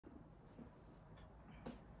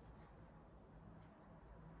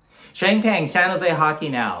Shangpeng, San Jose Hockey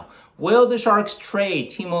Now. Will the Sharks trade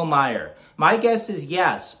Timo Meier? My guess is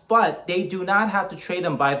yes, but they do not have to trade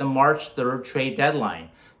him by the March 3rd trade deadline.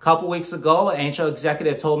 A couple weeks ago, an NHL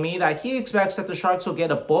executive told me that he expects that the Sharks will get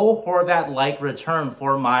a Bo Horvat-like return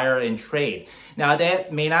for Meier in trade. Now,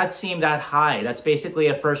 that may not seem that high. That's basically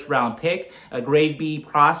a first-round pick, a grade B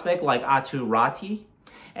prospect like Atu Ratti,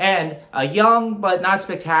 and a young but not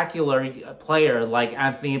spectacular player like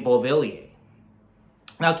Anthony Beauvillier.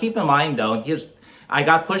 Now, keep in mind, though, I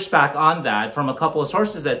got pushback on that from a couple of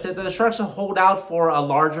sources that said that the Sharks will hold out for a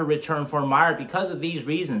larger return for Meier because of these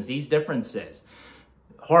reasons, these differences.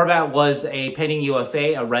 Horvat was a pending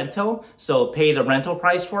UFA, a rental, so pay the rental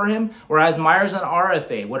price for him, whereas Meier's an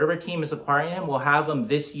RFA. Whatever team is acquiring him will have him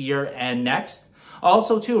this year and next.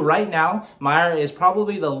 Also, too, right now, Meier is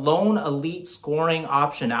probably the lone elite scoring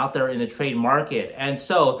option out there in the trade market, and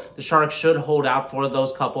so the Sharks should hold out for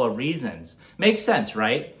those couple of reasons. Makes sense,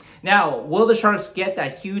 right? Now, will the Sharks get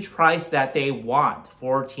that huge price that they want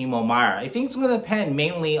for Timo Meier? I think it's going to depend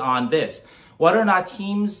mainly on this. Whether or not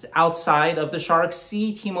teams outside of the Sharks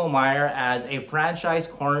see Timo Meier as a franchise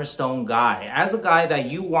cornerstone guy, as a guy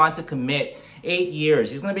that you want to commit 8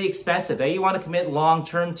 years. He's going to be expensive, that you want to commit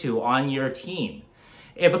long-term to on your team.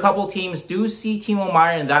 If a couple teams do see Timo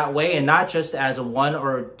Meier in that way and not just as a 1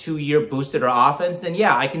 or 2 year boosted or offense, then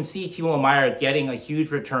yeah, I can see Timo Meier getting a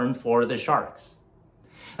huge return for the Sharks.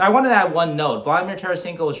 Now, I wanted to add one note. Vladimir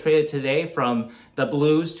Tarasenko was traded today from the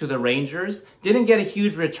Blues to the Rangers. Didn't get a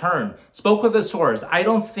huge return. Spoke with the source. I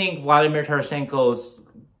don't think Vladimir Tarasenko's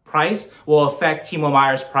price will affect Timo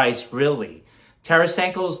Meier's price, really.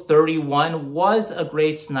 Tarasenko's 31 was a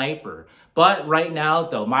great sniper. But right now,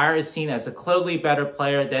 though, Meier is seen as a clearly better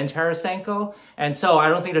player than Tarasenko. And so I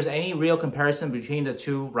don't think there's any real comparison between the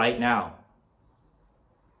two right now.